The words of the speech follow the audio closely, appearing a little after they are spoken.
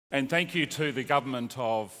And thank you to the government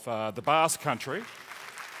of the Basque Country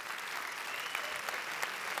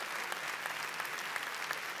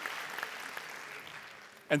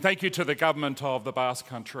and thank you to the government of the Basque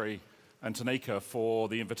Country and Tanika for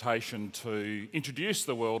the invitation to introduce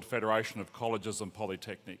the World Federation of Colleges and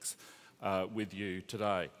Polytechnics with you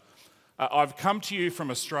today. I've come to you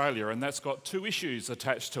from Australia, and that's got two issues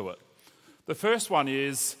attached to it. The first one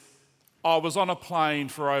is I was on a plane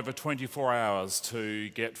for over 24 hours to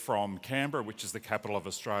get from Canberra, which is the capital of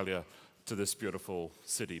Australia, to this beautiful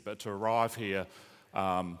city. But to arrive here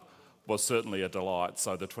was certainly a delight,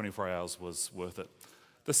 so the 24 hours was worth it.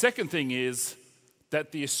 The second thing is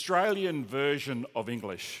that the Australian version of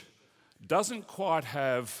English doesn't quite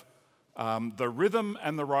have the rhythm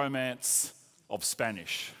and the romance of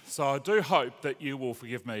Spanish. So I do hope that you will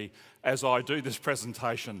forgive me as I do this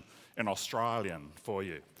presentation in Australian for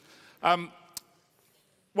you.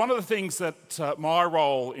 One of the things that my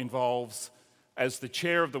role involves as the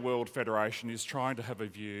chair of the World Federation is trying to have a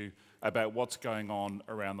view about what's going on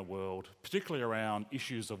around the world, particularly around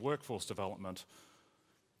issues of workforce development,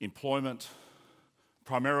 employment,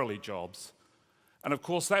 primarily jobs. And of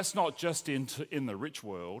course, that's not just in the rich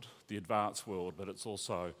world, the advanced world, but it's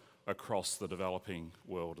also across the developing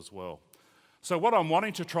world as well. So what I'm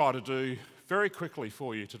wanting to try to do very quickly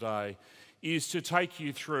for you today is to take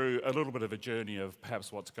you through a little bit of a journey of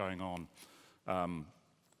perhaps what's going on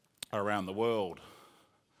around the world.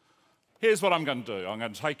 Here's what I'm going to do. I'm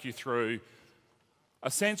going to take you through a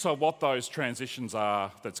sense of what those transitions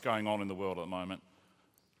are that's going on in the world at the moment.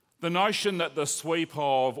 The notion that the sweep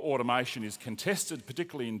of automation is contested,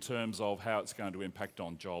 particularly in terms of how it's going to impact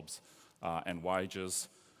on jobs and wages.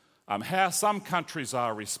 How some countries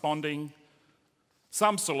are responding,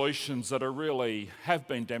 some solutions that have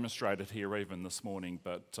been demonstrated here even this morning,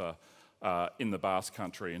 but in the Basque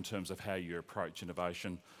Country in terms of how you approach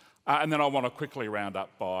innovation. And then I want to quickly round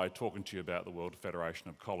up by talking to you about the World Federation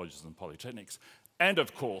of Colleges and Polytechnics. And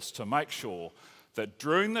of course, to make sure that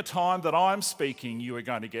during the time that I'm speaking, you are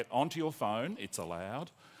going to get onto your phone, it's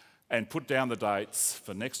allowed, and put down the dates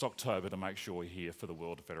for next October to make sure we're here for the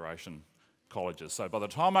World Federation Colleges. So by the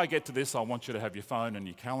time I get to this, I want you to have your phone and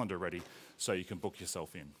your calendar ready so you can book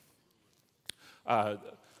yourself in.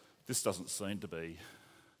 This doesn't seem to be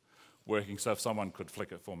working, so if someone could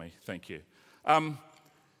flick it for me, thank you.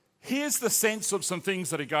 Here's the sense of some things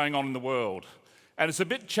that are going on in the world. And it's a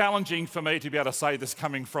bit challenging for me to be able to say this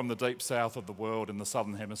coming from the deep south of the world in the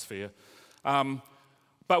southern hemisphere.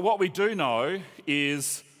 But what we do know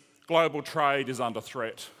is global trade is under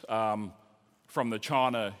threat from the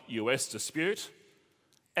China-US dispute,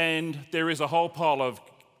 and there is a whole pile of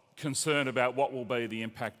concern about what will be the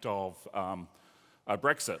impact of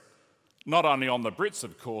Brexit, not only on the Brits,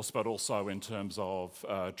 of course, but also in terms of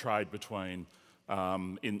trade between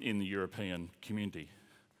in the European community.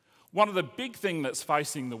 One of the big things that's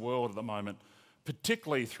facing the world at the moment,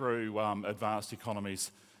 particularly through advanced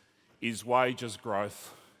economies, is wages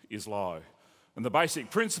growth is low. And the basic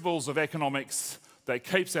principles of economics that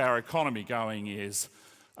keeps our economy going is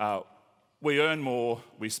we earn more,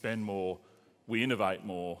 we spend more, we innovate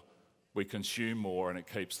more, we consume more, and it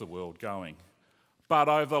keeps the world going. But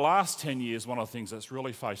over the last 10 years, one of the things that's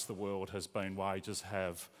really faced the world has been wages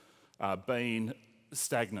have been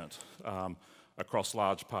stagnant across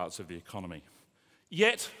large parts of the economy.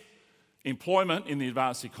 Yet, employment in the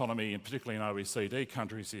advanced economy, and particularly in OECD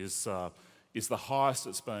countries, is the highest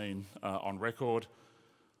it's been on record.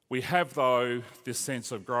 We have, though, this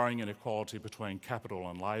sense of growing inequality between capital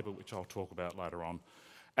and labour, which I'll talk about later on,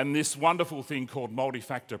 and this wonderful thing called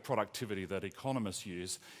multi-factor productivity that economists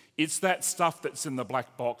use. It's that stuff that's in the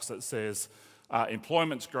black box that says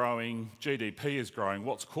employment's growing, GDP is growing,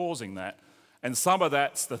 what's causing that? And some of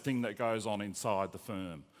that's the thing that goes on inside the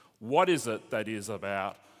firm. What is it that is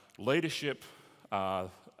about leadership,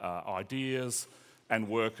 ideas, and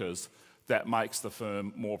workers that makes the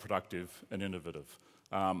firm more productive and innovative?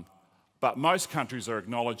 But most countries are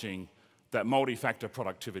acknowledging that multi-factor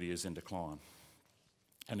productivity is in decline.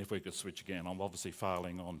 And if we could switch again, I'm obviously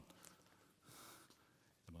failing on.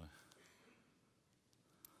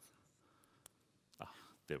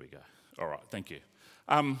 There we go. All right, thank you.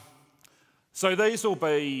 So these will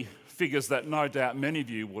be figures that no doubt many of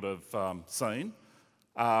you would have seen.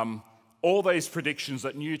 All these predictions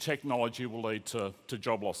that new technology will lead to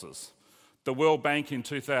job losses. The World Bank in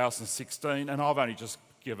 2016, and I've only just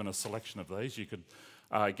given a selection of these. You could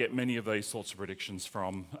get many of these sorts of predictions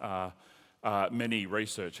from many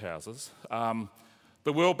research houses.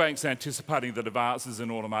 The World Bank's anticipating that advances in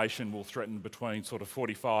automation will threaten between sort of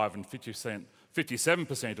 45 and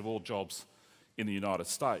 57% of all jobs in the United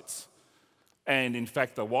States. And in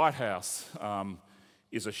fact, the White House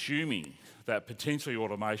is assuming that potentially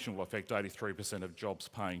automation will affect 83% of jobs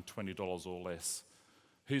paying $20 or less.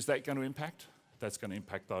 Who's that going to impact? That's going to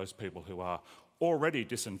impact those people who are already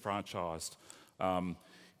disenfranchised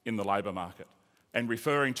in the labour market. And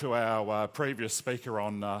referring to our previous speaker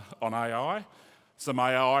on AI, some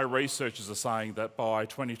AI researchers are saying that by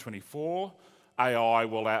 2024, AI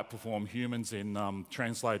will outperform humans in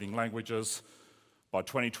translating languages. By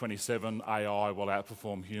 2027, AI will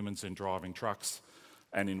outperform humans in driving trucks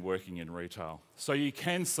and in working in retail. So you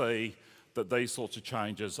can see that these sorts of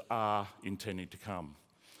changes are intending to come.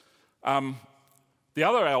 The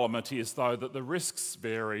other element is, though, that the risks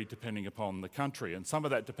vary depending upon the country, and some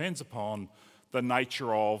of that depends upon the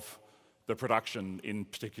nature of the production in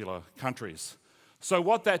particular countries. So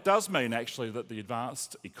what that does mean, actually, that the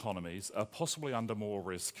advanced economies are possibly under more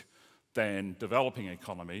risk than developing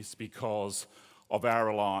economies because of our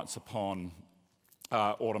reliance upon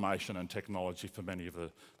automation and technology for many of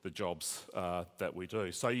the jobs that we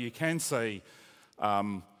do. So you can see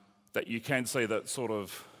that sort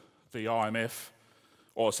of the IMF,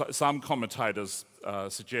 or some commentators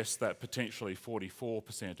suggest that potentially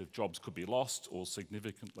 44% of jobs could be lost or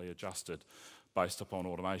significantly adjusted based upon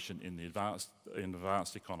automation in the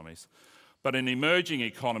advanced economies. But in emerging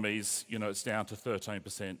economies, you know, it's down to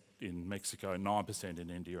 13% in Mexico, 9% in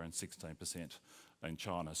India, and 16% in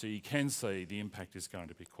China. So you can see the impact is going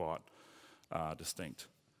to be quite distinct.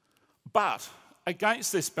 But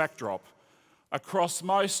against this backdrop, across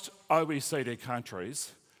most OECD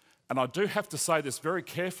countries, and I do have to say this very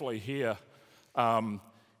carefully here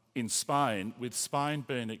in Spain, with Spain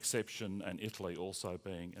being an exception and Italy also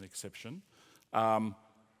being an exception,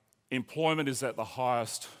 employment is at the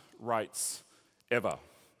highest rates ever.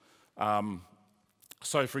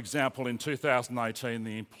 So, for example, in 2018,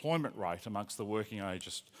 the employment rate amongst the working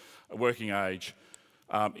age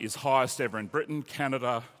is highest ever in Britain,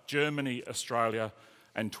 Canada, Germany, Australia,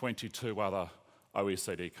 and 22 other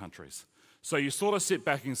OECD countries. So you sort of sit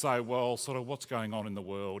back and say, well, sort of what's going on in the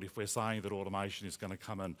world if we're saying that automation is going to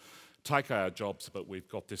come and take our jobs, but we've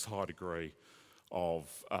got this high degree of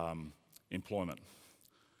employment.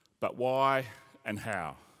 But why and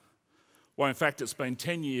how? Well, in fact, it's been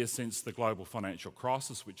 10 years since the global financial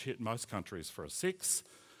crisis, which hit most countries for a six.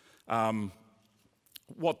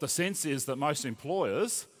 What the sense is that most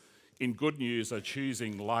employers, in good news, are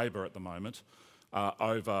choosing labour at the moment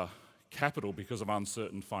over capital because of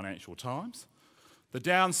uncertain financial times. The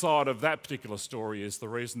downside of that particular story is the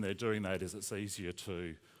reason they're doing that is it's easier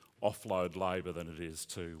to offload labour than it is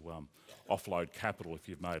to offload capital if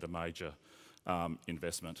you've made a major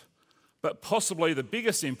investment. But possibly the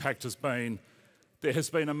biggest impact has been there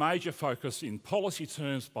has been a major focus in policy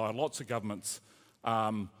terms by lots of governments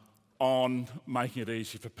on making it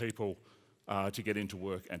easy for people to get into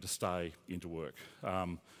work and to stay into work.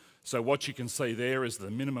 So what you can see there is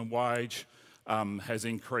the minimum wage has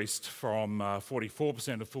increased from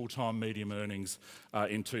 44% of full-time medium earnings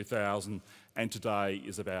in 2000 and today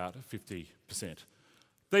is about 50%.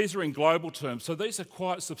 These are in global terms, so these are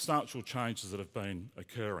quite substantial changes that have been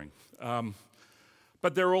occurring.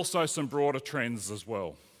 But there are also some broader trends as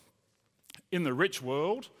well. In the rich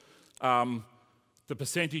world, the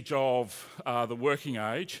percentage of the working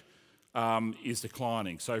age is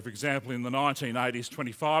declining. So, for example, in the 1980s,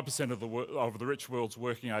 25% of the rich world's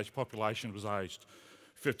working age population was aged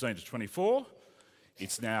 15 to 24.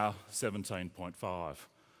 It's now 17.5.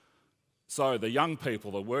 So the young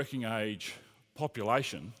people, the working age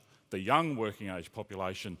population, the young working age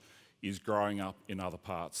population is growing up in other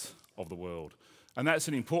parts of the world. And that's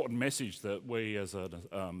an important message that we as a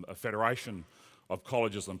federation of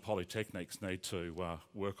colleges and polytechnics need to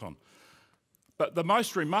work on. But the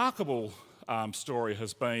most remarkable story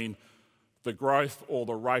has been the growth or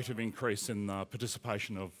the rate of increase in the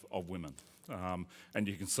participation of women. And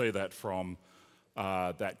you can see that from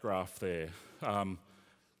that graph there.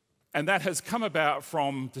 And that has come about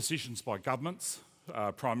from decisions by governments,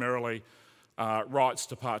 primarily rights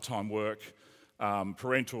to part-time work,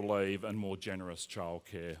 parental leave and more generous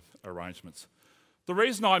childcare arrangements. The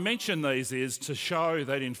reason I mention these is to show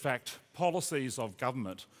that in fact policies of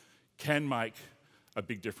government can make a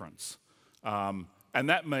big difference. And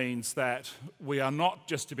that means that we are not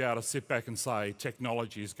just to be able to sit back and say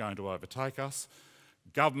technology is going to overtake us.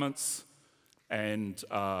 Governments and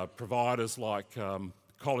providers like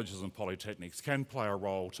colleges and polytechnics can play a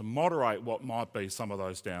role to moderate what might be some of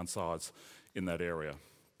those downsides in that area.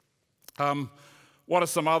 What are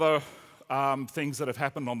some other things that have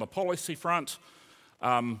happened on the policy front?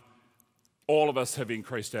 All of us have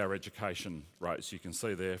increased our education rates. You can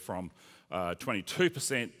see there from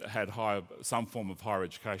 22% had some form of higher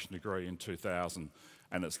education degree in 2000,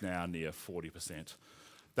 and it's now near 40%.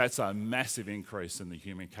 That's a massive increase in the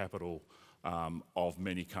human capital of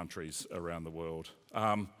many countries around the world.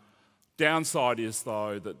 Downside is,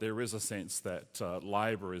 though, that there is a sense that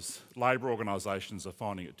labour organisations are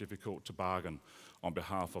finding it difficult to bargain on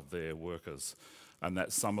behalf of their workers, and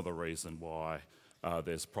that's some of the reason why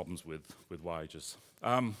there's problems with wages.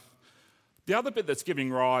 The other bit that's giving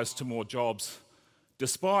rise to more jobs,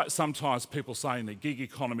 despite sometimes people saying that gig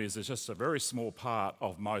economies is just a very small part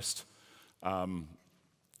of most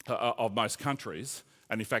countries,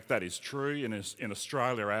 and in fact that is true. In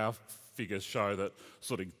Australia, our figures show that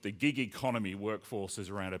sort of the gig economy workforce is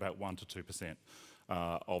around about 1 to 2%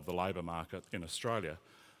 of the labour market in Australia.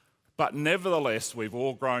 But nevertheless, we've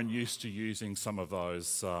all grown used to using some of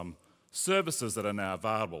those services that are now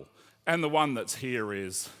available. And the one that's here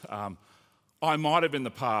is, I might have in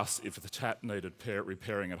the past, if the tap needed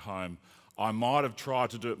repairing at home, I might have tried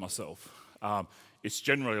to do it myself. It's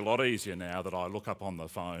generally a lot easier now that I look up on the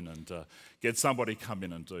phone and get somebody come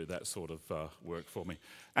in and do that sort of work for me.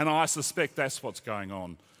 And I suspect that's what's going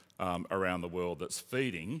on around the world that's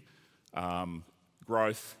feeding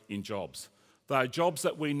growth in jobs. They're jobs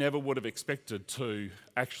that we never would have expected to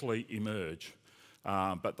actually emerge,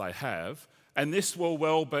 but they have. And this will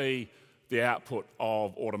well be the output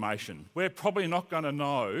of automation. We're probably not going to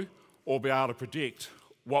know or be able to predict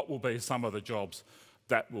what will be some of the jobs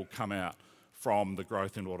that will come out from the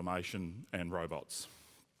growth in automation and robots.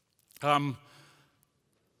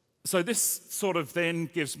 So this sort of then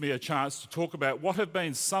gives me a chance to talk about what have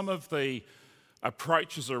been some of the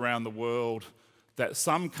approaches around the world that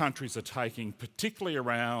some countries are taking, particularly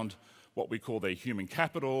around what we call their human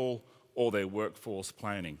capital or their workforce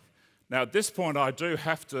planning. Now, at this point, I do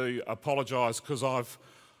have to apologise because I've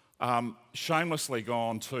shamelessly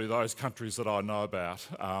gone to those countries that I know about.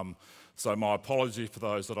 So my apology for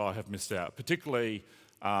those that I have missed out, particularly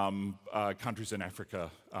countries in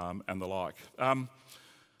Africa and the like.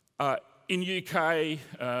 In UK,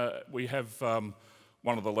 we have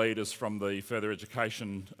one of the leaders from the further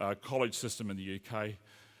education college system in the UK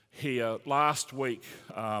here. Last week,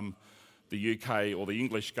 the UK, or the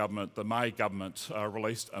English government, the May government,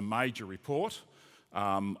 released a major report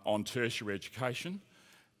on tertiary education.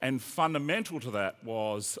 And fundamental to that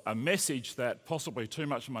was a message that possibly too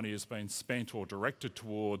much money has been spent or directed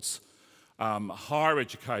towards higher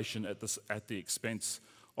education at the expense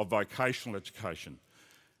of vocational education.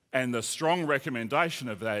 And the strong recommendation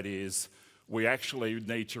of that is we actually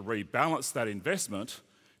need to rebalance that investment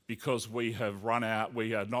because we have run out,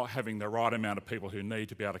 we are not having the right amount of people who need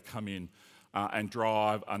to be able to come in and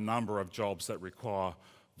drive a number of jobs that require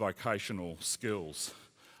vocational skills.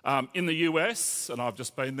 In the US, and I've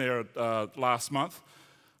just been there last month,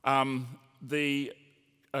 the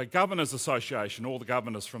Governors Association, all the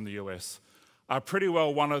governors from the US, are pretty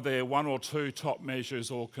well one of their one or two top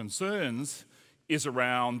measures or concerns is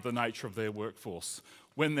around the nature of their workforce.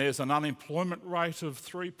 When there's an unemployment rate of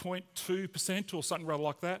 3.2% or something rather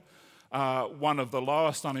like that, one of the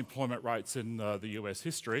lowest unemployment rates in the US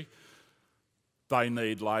history, they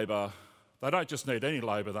need labour. They don't just need any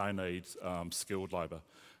labour, they need skilled labour.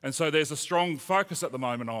 And so there's a strong focus at the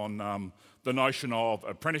moment on the notion of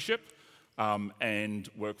apprenticeship and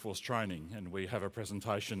workforce training. And we have a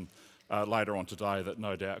presentation later on today that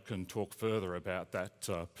no doubt can talk further about that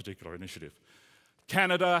particular initiative.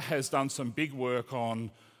 Canada has done some big work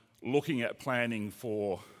on looking at planning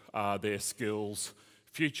for their skills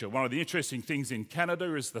future. One of the interesting things in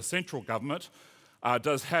Canada is the central government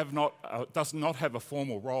does not have a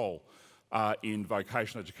formal role in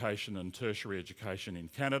vocational education and tertiary education in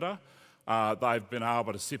Canada. They've been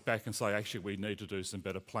able to sit back and say, actually, we need to do some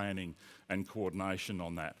better planning and coordination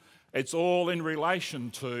on that. It's all in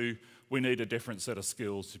relation to we need a different set of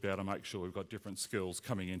skills to be able to make sure we've got different skills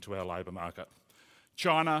coming into our labour market.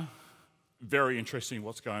 China, very interesting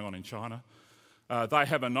what's going on in China. They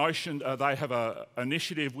have an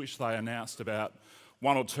initiative which they announced about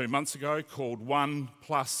 1 or 2 months ago called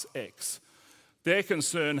 1+X. Their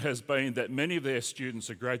concern has been that many of their students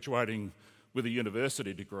are graduating with a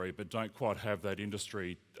university degree but don't quite have that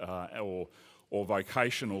industry or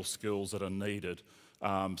vocational skills that are needed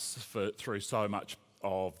through so much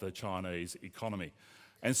of the Chinese economy.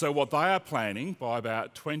 And so what they are planning by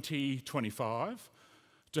about 2025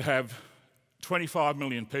 to have 25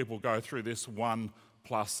 million people go through this 1+X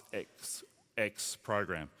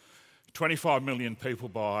program. 25 million people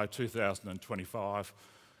by 2025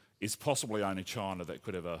 is possibly only China that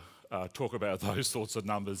could ever talk about those sorts of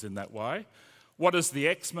numbers in that way. What does the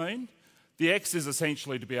X mean? The X is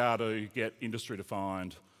essentially to be able to get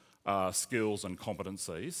industry-defined skills and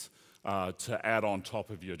competencies to add on top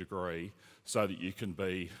of your degree so that you can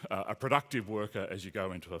be a productive worker as you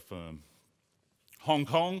go into a firm. Hong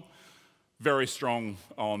Kong, very strong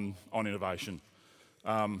on innovation.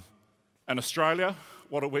 And Australia,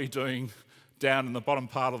 what are we doing down in the bottom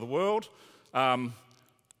part of the world?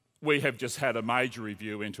 We have just had a major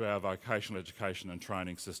review into our vocational education and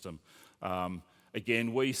training system.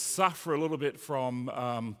 Again, we suffer a little bit from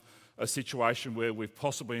a situation where we've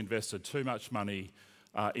possibly invested too much money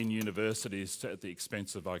in universities at the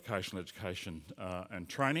expense of vocational education and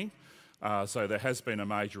training. So there has been a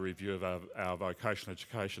major review of our vocational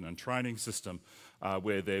education and training system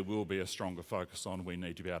where there will be a stronger focus on we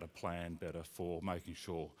need to be able to plan better for making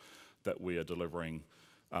sure that we are delivering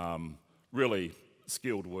really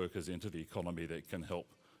skilled workers into the economy that can help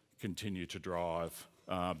continue to drive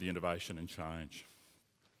the innovation and change.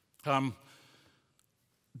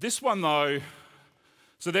 This one though,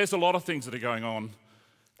 so there's a lot of things that are going on,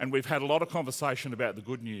 and we've had a lot of conversation about the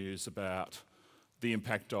good news about the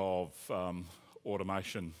impact of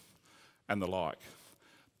automation and the like.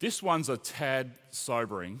 This one's a tad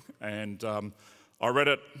sobering, and I read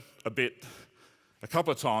it a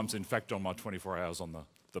couple of times, in fact, on my 24 hours on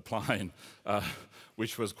the plane,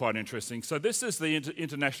 which was quite interesting. So this is the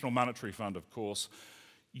International Monetary Fund, of course,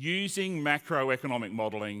 using macroeconomic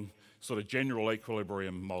modelling, sort of general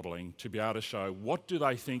equilibrium modelling, to be able to show what do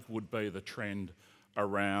they think would be the trend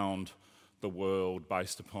around the world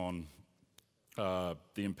based upon the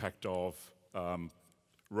impact of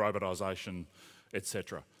robotisation,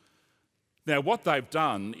 etc. Now, what they've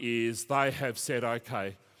done is they have said,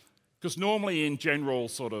 okay, because normally in general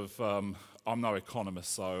sort of, I'm no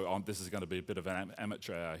economist, so this is going to be a bit of an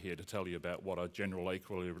amateur hour here to tell you about what a general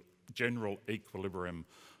equilibrium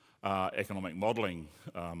economic modelling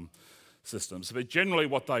systems. But generally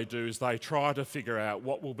what they do is they try to figure out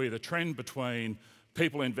what will be the trend between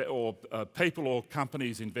people or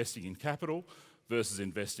companies investing in capital versus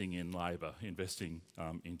investing in labour, investing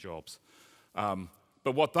in jobs.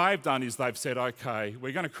 But what they've done is they've said, okay,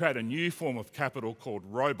 we're going to create a new form of capital called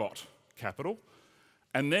robot capital,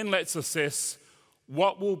 and then let's assess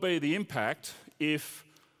what will be the impact if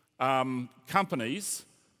companies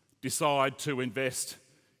decide to invest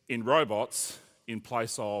in robots in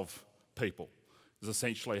place of people, is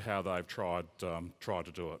essentially how they've tried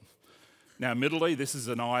to do it. Now, admittedly, this is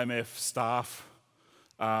an IMF staff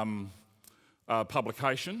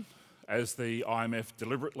publication. As the IMF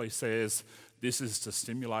deliberately says, this is to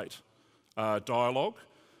stimulate dialogue,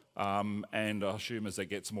 and I assume as it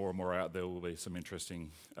gets more and more out, there will be some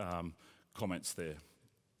interesting comments there.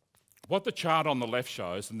 What the chart on the left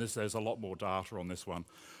shows, and there's a lot more data on this one,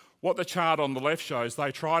 what the chart on the left shows,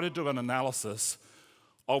 they try to do an analysis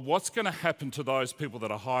of what's going to happen to those people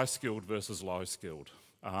that are high skilled versus low skilled.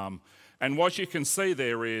 And what you can see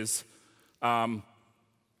there is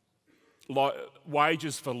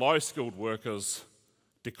wages for low skilled workers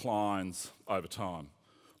declines over time,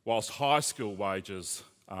 whilst high skilled wages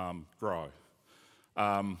grow.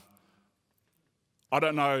 I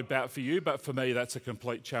don't know about for you, but for me that's a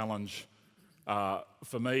complete challenge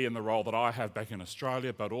for me in the role that I have back in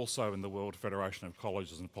Australia, but also in the World Federation of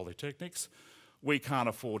Colleges and Polytechnics. We can't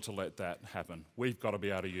afford to let that happen. We've got to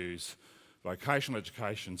be able to use vocational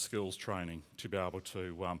education, skills training to be able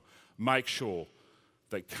to make sure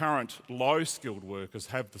that current low-skilled workers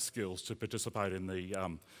have the skills to participate in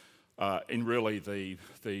the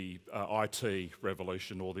IT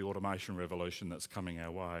revolution or the automation revolution that's coming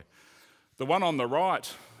our way. The one on the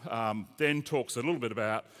right then talks a little bit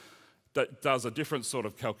about, that does a different sort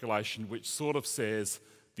of calculation which sort of says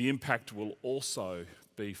the impact will also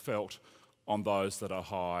be felt on those that are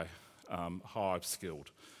high skilled.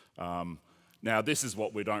 Now this is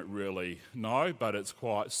what we don't really know, but it's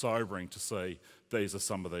quite sobering to see these are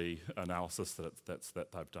some of the analysis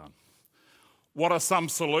that they've done. What are some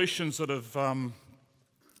solutions that have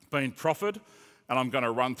been proffered? And I'm going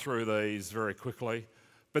to run through these very quickly,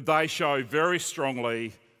 but they show very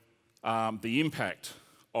strongly the impact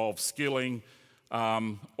of skilling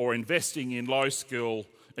or investing in low skill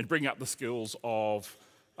and bring up the skills of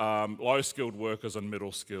low skilled workers and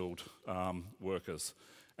middle skilled workers.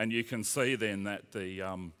 And you can see then that the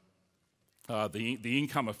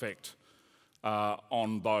income effect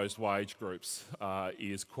on those wage groups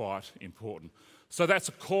is quite important. So that's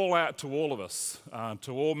a call out to all of us,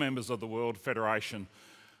 to all members of the World Federation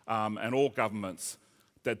and all governments,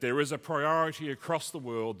 that there is a priority across the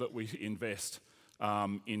world that we invest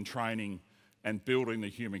in training and building the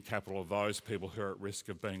human capital of those people who are at risk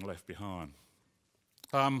of being left behind.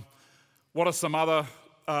 What are some other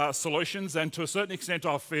solutions? And to a certain extent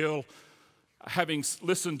I feel having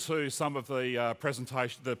listened to some of the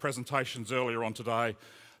presentations earlier on today,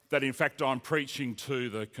 that in fact I'm preaching to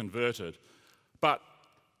the converted. But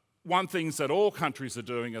one thing that all countries are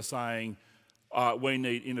doing are saying we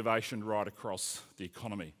need innovation right across the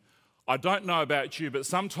economy. I don't know about you, but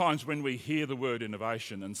sometimes when we hear the word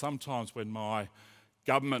innovation, and sometimes when my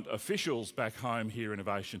government officials back home hear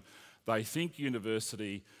innovation, they think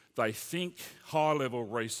university, they think high-level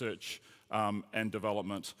research and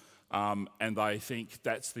development, and they think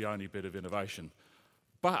that's the only bit of innovation.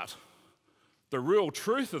 But the real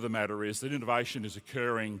truth of the matter is that innovation is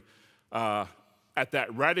occurring at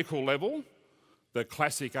that radical level, the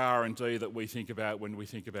classic R&D that we think about when we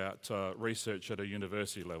think about research at a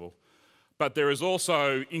university level. But there is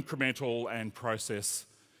also incremental and process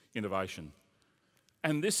innovation.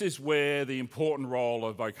 And this is where the important role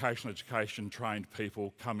of vocational education trained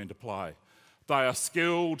people come into play. They are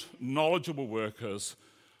skilled, knowledgeable workers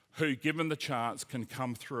who, given the chance, can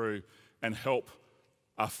come through and help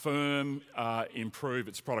a firm improve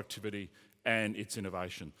its productivity and its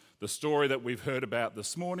innovation. The story that we've heard about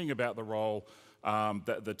this morning about the role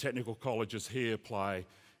that the technical colleges here play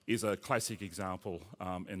is a classic example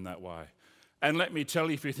in that way. And let me tell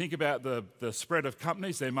you, if you think about the spread of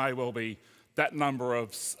companies, there may well be that number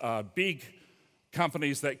of big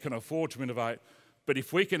companies that can afford to innovate, but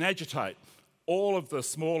if we can agitate all of the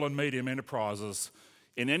small and medium enterprises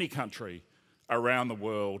in any country around the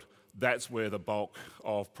world, that's where the bulk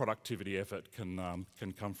of productivity effort can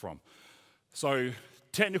come from. So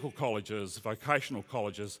technical colleges, vocational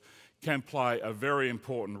colleges can play a very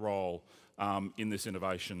important role in this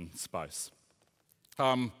innovation space.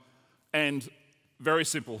 And very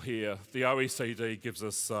simple here, the OECD gives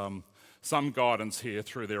us some guidance here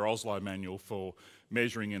through their Oslo manual for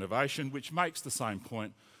measuring innovation, which makes the same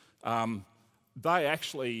point. They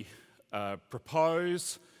actually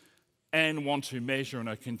propose and want to measure and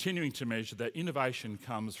are continuing to measure that innovation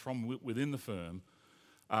comes from within the firm,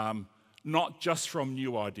 not just from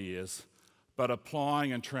new ideas, but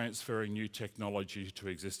applying and transferring new technology to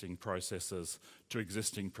existing processes, to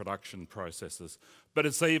existing production processes. But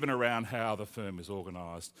it's even around how the firm is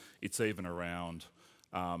organised. It's even around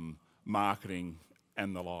marketing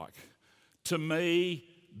and the like. To me,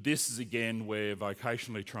 this is again where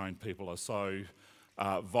vocationally trained people are so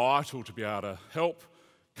vital to be able to help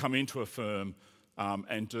come into a firm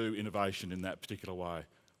and do innovation in that particular way.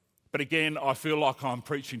 But again, I feel like I'm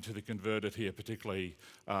preaching to the converted here, particularly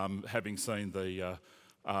having seen the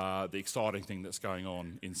exciting thing that's going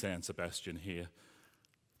on in San Sebastian here.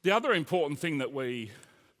 The other important thing that we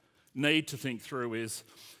need to think through is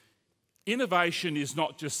innovation is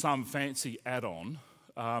not just some fancy add-on.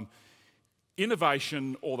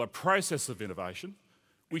 Innovation, or the process of innovation,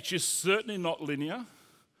 which is certainly not linear.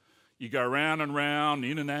 You go round and round,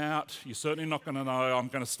 in and out. You're certainly not going to know, I'm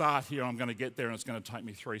going to start here, I'm going to get there, and it's going to take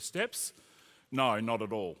me 3 steps. No, not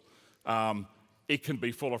at all. It can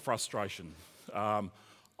be full of frustration. I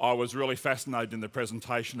was really fascinated in the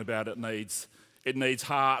presentation about it needs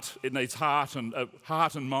heart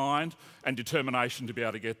and mind and determination to be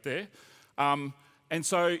able to get there. And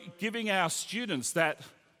so giving our students that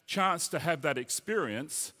chance to have that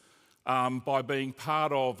experience by being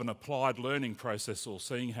part of an applied learning process or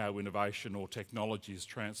seeing how innovation or technology is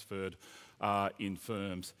transferred in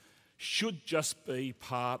firms should just be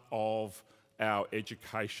part of our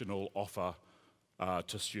educational offer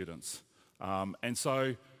to students. And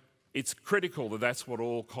so it's critical that that's what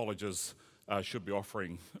all colleges should be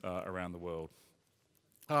offering around the world.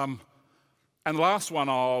 And the last one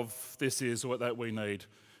of this is that we need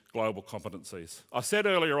global competencies. I said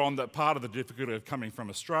earlier on that part of the difficulty of coming from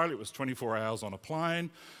Australia, it was 24 hours on a plane.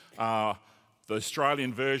 The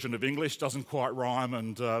Australian version of English doesn't quite rhyme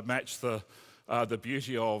and match the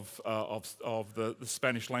beauty of the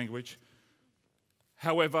Spanish language.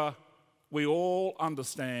 However, we all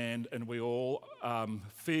understand and we all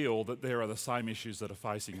feel that there are the same issues that are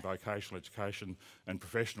facing vocational education and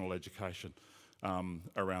professional education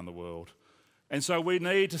around the world. And so we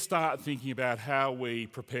need to start thinking about how we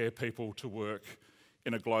prepare people to work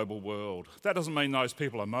in a global world. That doesn't mean those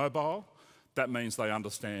people are mobile. That means they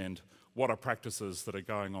understand what are practices that are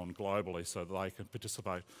going on globally so that they can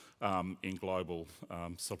participate in global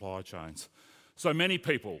supply chains. So many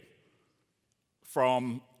people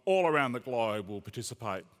from all around the globe will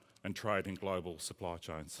participate and trade in global supply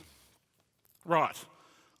chains. Right,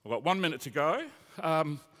 I've got 1 minute to go.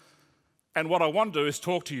 And what I want to do is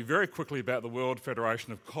talk to you very quickly about the World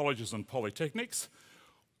Federation of Colleges and Polytechnics.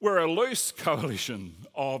 We're a loose coalition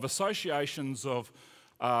of associations of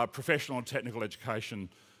professional and technical education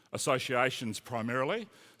associations primarily.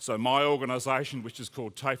 So my organisation, which is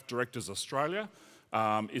called TAFE Directors Australia,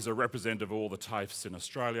 is a representative of all the TAFEs in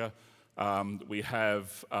Australia. We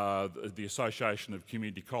have the Association of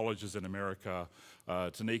Community Colleges in America,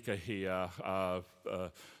 Tanika here,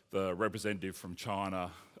 the representative from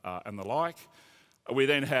China, and the like. We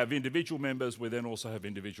then have individual members. We then also have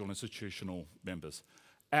individual institutional members.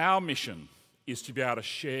 Our mission is to be able to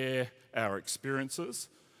share our experiences,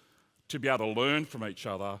 to be able to learn from each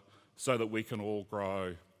other so that we can all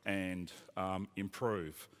grow and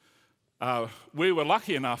improve. We were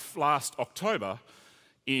lucky enough last October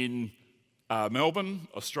in Melbourne,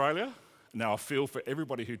 Australia. Now I feel for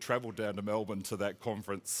everybody who travelled down to Melbourne to that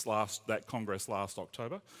congress last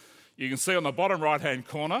October. You can see on the bottom right-hand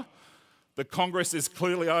corner, the Congress is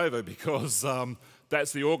clearly over because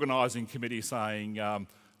that's the organising committee saying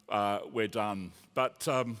we're done. But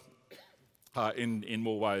in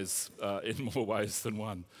more ways than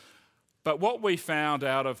one. But what we found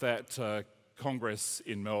out of that Congress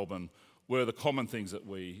in Melbourne were the common things that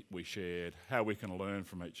we shared, how we can learn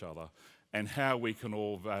from each other, and how we can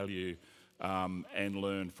all value and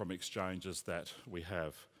learn from exchanges that we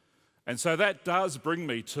have. And so that does bring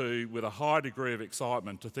me to, with a high degree of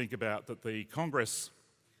excitement, to think about that the Congress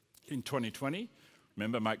in 2020,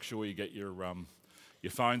 remember, make sure you get your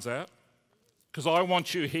phones out, because I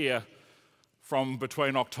want you here from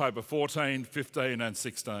between October 14, 15 and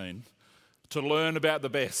 16 to learn about the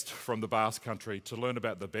best from the Basque Country, to learn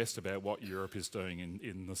about the best about what Europe is doing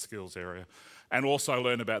in the skills area, and also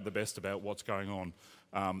learn about the best about what's going on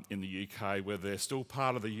in the UK, whether they're still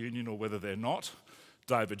part of the union or whether they're not.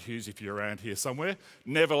 David Hughes, if you're around here somewhere.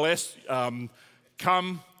 Nevertheless,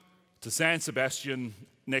 come to San Sebastian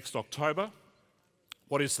next October.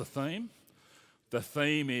 What is the theme? The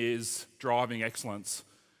theme is driving excellence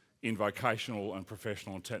in vocational and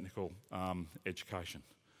professional and technical education,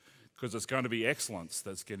 because it's going to be excellence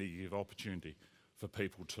that's going to give opportunity for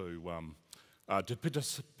people to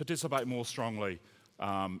participate more strongly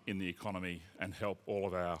in the economy and help all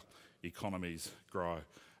of our economies grow.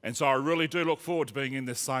 And so I really do look forward to being in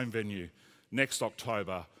this same venue next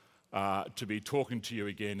October to be talking to you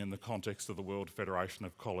again in the context of the World Federation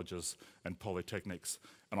of Colleges and Polytechnics.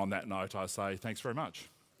 And on that note, I say thanks very much.